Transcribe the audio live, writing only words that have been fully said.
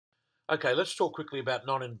Okay, let's talk quickly about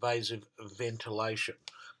non-invasive ventilation.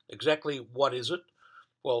 Exactly what is it?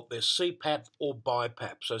 Well, there's CPAP or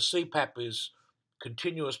BiPAP. So CPAP is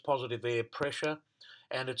continuous positive air pressure,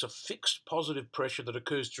 and it's a fixed positive pressure that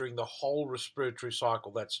occurs during the whole respiratory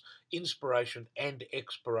cycle. That's inspiration and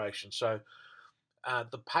expiration. So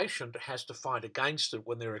the patient has to fight against it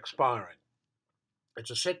when they're expiring.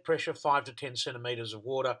 It's a set pressure, 5 to 10 centimetres of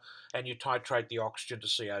water, and you titrate the oxygen to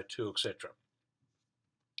CO2, etc.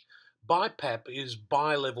 BiPAP is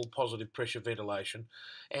bi-level positive pressure ventilation,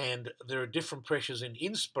 and there are different pressures in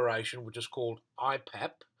inspiration, which is called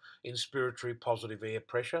IPAP, inspiratory positive air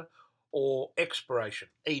pressure, or expiration,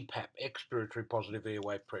 EPAP, expiratory positive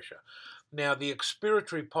airway pressure. Now, the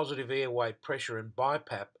expiratory positive airway pressure in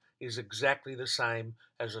BiPAP is exactly the same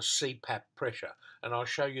as a CPAP pressure, and I'll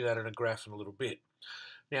show you that in a graph in a little bit.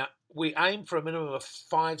 Now, we aim for a minimum of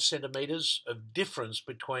 5 centimetres of difference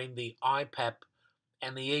between the IPAP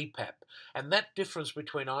and the EPAP. And that difference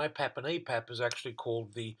between IPAP and EPAP is actually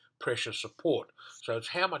called the pressure support. So it's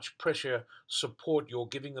how much pressure support you're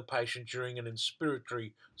giving the patient during an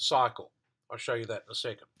inspiratory cycle. I'll show you that in a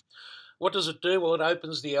second. What does it do? Well, it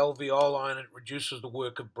opens the alveoli and it reduces the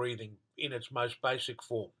work of breathing in its most basic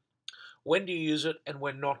form. When do you use it and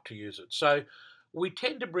when not to use it? So we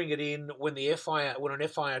tend to bring it in when an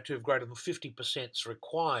FiO2 of greater than 50% is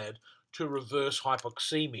required to reverse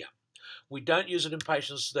hypoxemia. We don't use it in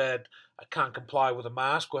patients that can't comply with a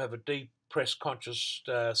mask or have a depressed conscious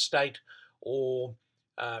state or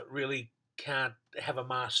really can't have a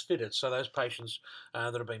mask fitted. So those patients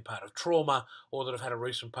that have been part of trauma or that have had a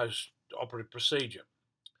recent post-operative procedure.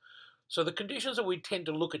 So the conditions that we tend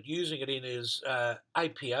to look at using it in is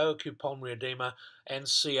APO, acute pulmonary edema, and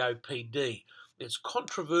COPD. It's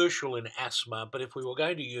controversial in asthma, but if we were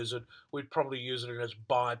going to use it, we'd probably use it in its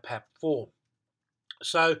BiPAP form.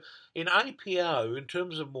 So in APO, in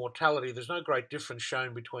terms of mortality, there's no great difference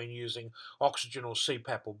shown between using oxygen or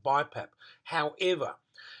CPAP or BiPAP. However,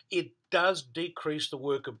 it does decrease the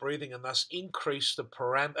work of breathing and thus increase the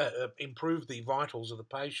improve the vitals of the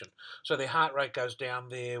patient. So their heart rate goes down,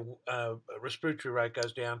 their respiratory rate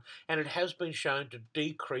goes down, and it has been shown to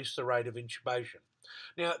decrease the rate of intubation.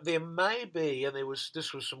 Now, there may be, and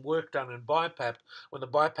this was some work done in BiPAP, when the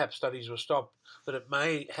BiPAP studies were stopped, that it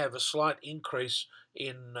may have a slight increase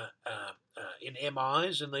in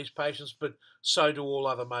MIs in these patients, but so do all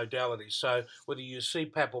other modalities. So whether you use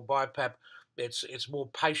CPAP or BiPAP, it's more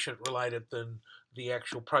patient-related than the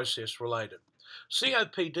actual process-related.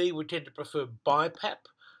 COPD, we tend to prefer BiPAP,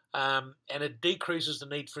 and it decreases the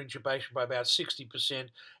need for intubation by about 60%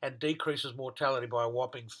 and decreases mortality by a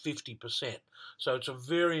whopping 50%. So it's a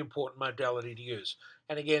very important modality to use.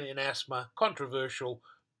 And again, in asthma, controversial,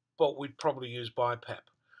 but we'd probably use BiPAP.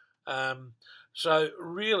 So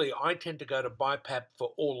really, I tend to go to BiPAP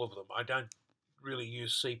for all of them. I don't really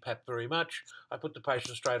use CPAP very much. I put the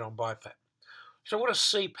patient straight on BiPAP. So what does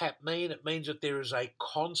CPAP mean? It means that there is a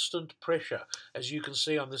constant pressure. As you can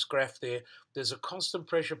see on this graph there, there's a constant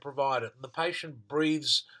pressure provided, and the patient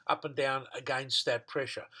breathes up and down against that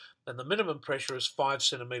pressure. And the minimum pressure is 5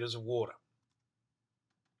 centimetres of water.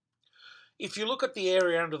 If you look at the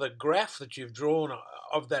area under the graph that you've drawn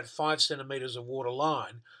of that 5 centimetres of water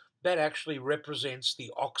line, that actually represents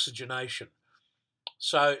the oxygenation.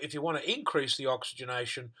 So if you want to increase the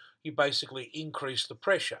oxygenation, you basically increase the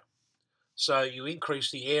pressure. So you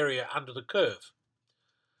increase the area under the curve.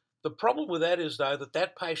 The problem with that is, though,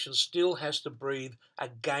 that patient still has to breathe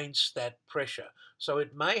against that pressure. So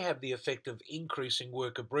it may have the effect of increasing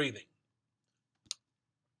work of breathing.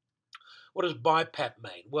 What does BiPAP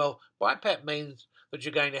mean? Well, BiPAP means that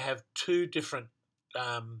you're going to have two different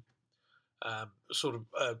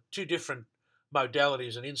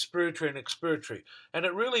modalities, an inspiratory and expiratory. And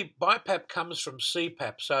it really, BiPAP comes from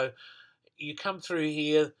CPAP. So you come through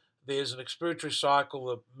here, there's an expiratory cycle,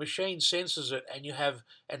 the machine senses it, and you have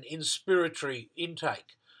an inspiratory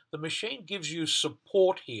intake. The machine gives you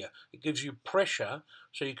support here. It gives you pressure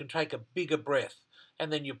so you can take a bigger breath.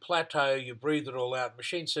 And then you plateau, you breathe it all out. The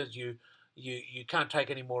machine says you can't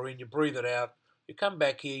take any more in, you breathe it out. You come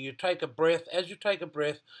back here, you take a breath. As you take a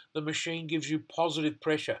breath, the machine gives you positive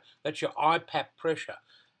pressure. That's your IPAP pressure.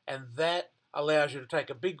 And that allows you to take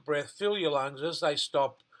a big breath, fill your lungs. As they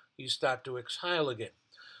stop, you start to exhale again.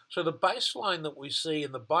 So the baseline that we see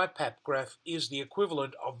in the BiPAP graph is the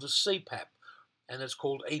equivalent of the CPAP, and it's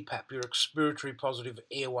called EPAP, your expiratory positive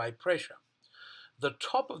airway pressure. The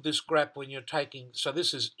top of this graph when you're taking, so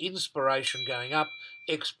this is inspiration going up,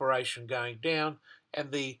 expiration going down,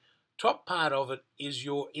 and the top part of it is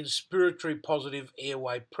your inspiratory positive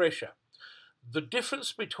airway pressure. The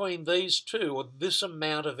difference between these two, or this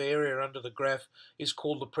amount of area under the graph, is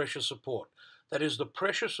called the pressure support. That is the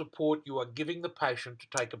pressure support you are giving the patient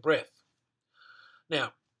to take a breath.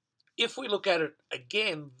 Now, if we look at it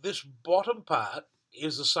again, this bottom part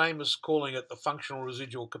is the same as calling it the functional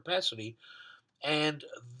residual capacity, and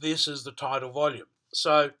this is the tidal volume.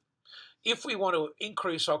 So if we want to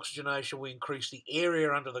increase oxygenation, we increase the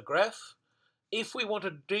area under the graph. If we want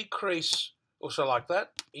to decrease, also like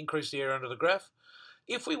that, increase the area under the graph.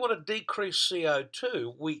 If we want to decrease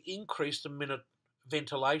CO2, we increase the minute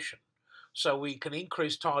ventilation. So we can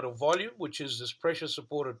increase tidal volume, which is this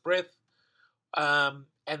pressure-supported breath,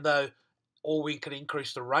 or we can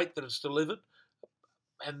increase the rate that it's delivered,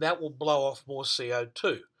 and that will blow off more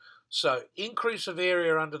CO2. So increase of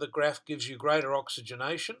area under the graph gives you greater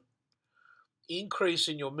oxygenation. Increase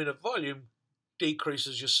in your minute volume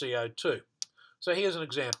decreases your CO2. So here's an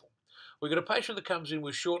example. We've got a patient that comes in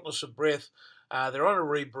with shortness of breath. They're on a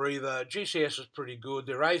rebreather. GCS is pretty good.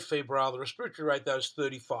 They're afebrile. The respiratory rate, though, is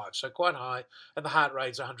 35, so quite high, and the heart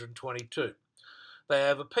rate's 122. They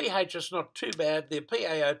have a pH that's not too bad. Their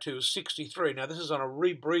PaO2 is 63. Now, this is on a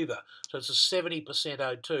rebreather, so it's a 70%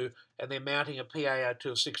 O2, and they're mounting a PaO2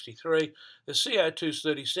 of 63. The CO2 is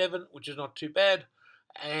 37, which is not too bad,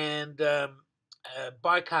 and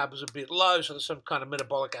bicarb is a bit low, so there's some kind of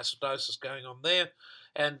metabolic acidosis going on there,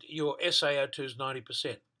 and your SaO2 is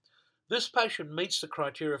 90%. This patient meets the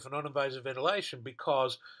criteria for non-invasive ventilation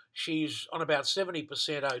because she's on about 70%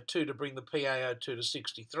 O2 to bring the PaO2 to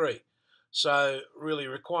 63. So really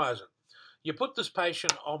requires it. You put this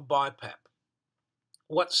patient on BiPAP.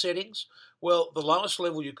 What settings? Well, the lowest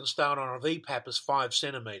level you can start on a VPAP is 5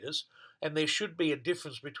 centimetres, and there should be a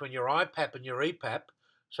difference between your IPAP and your EPAP,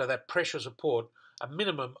 so that pressure support, a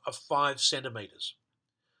minimum of 5 centimetres.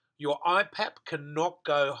 Your IPAP cannot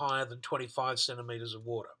go higher than 25 centimetres of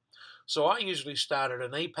water. So I usually start at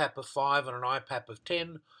an EPAP of 5 and an IPAP of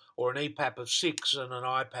 10, or an EPAP of 6 and an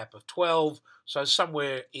IPAP of 12, so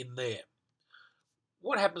somewhere in there.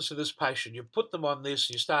 What happens to this patient? You put them on this,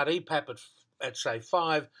 you start EPAP at say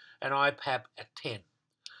 5 and IPAP at 10.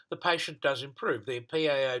 The patient does improve. Their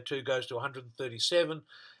PaO2 goes to 137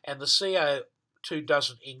 and the CO2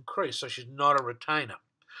 doesn't increase, so she's not a retainer.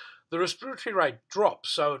 The respiratory rate drops,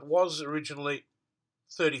 so it was originally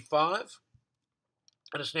 35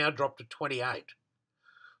 and it's now dropped to 28.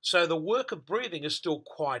 So the work of breathing is still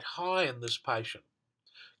quite high in this patient.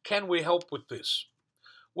 Can we help with this?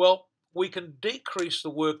 Well, we can decrease the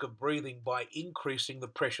work of breathing by increasing the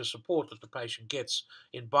pressure support that the patient gets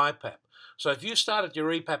in BiPAP. So if you start at your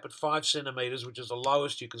EPAP at 5 centimetres, which is the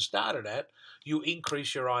lowest you can start it at, you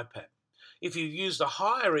increase your IPAP. If you use the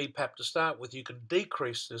higher EPAP to start with, you can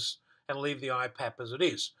decrease this and leave the IPAP as it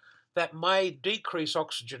is. That may decrease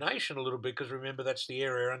oxygenation a little bit, because remember that's the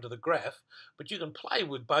area under the graph, but you can play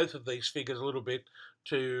with both of these figures a little bit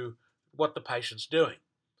to what the patient's doing.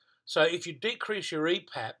 So if you decrease your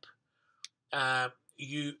EPAP,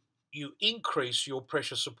 you increase your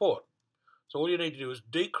pressure support. So all you need to do is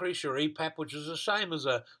decrease your EPAP, which is the same as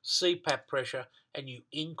a CPAP pressure, and you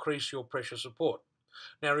increase your pressure support.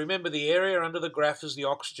 Now remember, the area under the graph is the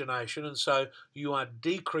oxygenation, and so you are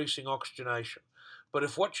decreasing oxygenation. But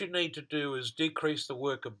if what you need to do is decrease the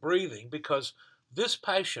work of breathing, because this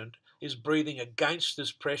patient is breathing against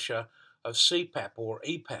this pressure of CPAP or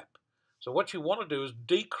EPAP. So what you want to do is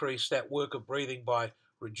decrease that work of breathing by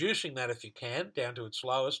reducing that if you can, down to its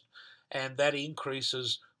lowest, and that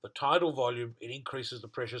increases the tidal volume, it increases the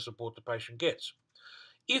pressure support the patient gets.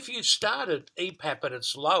 If you started EPAP at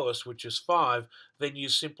its lowest, which is 5, then you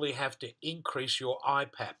simply have to increase your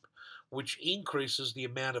IPAP, which increases the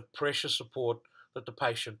amount of pressure support that the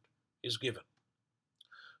patient is given.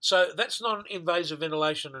 So that's non-invasive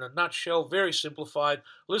ventilation in a nutshell, very simplified.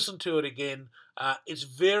 Listen to it again. It's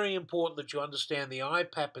very important that you understand the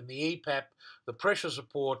IPAP and the EPAP, the pressure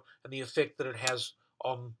support, and the effect that it has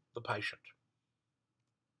on the patient.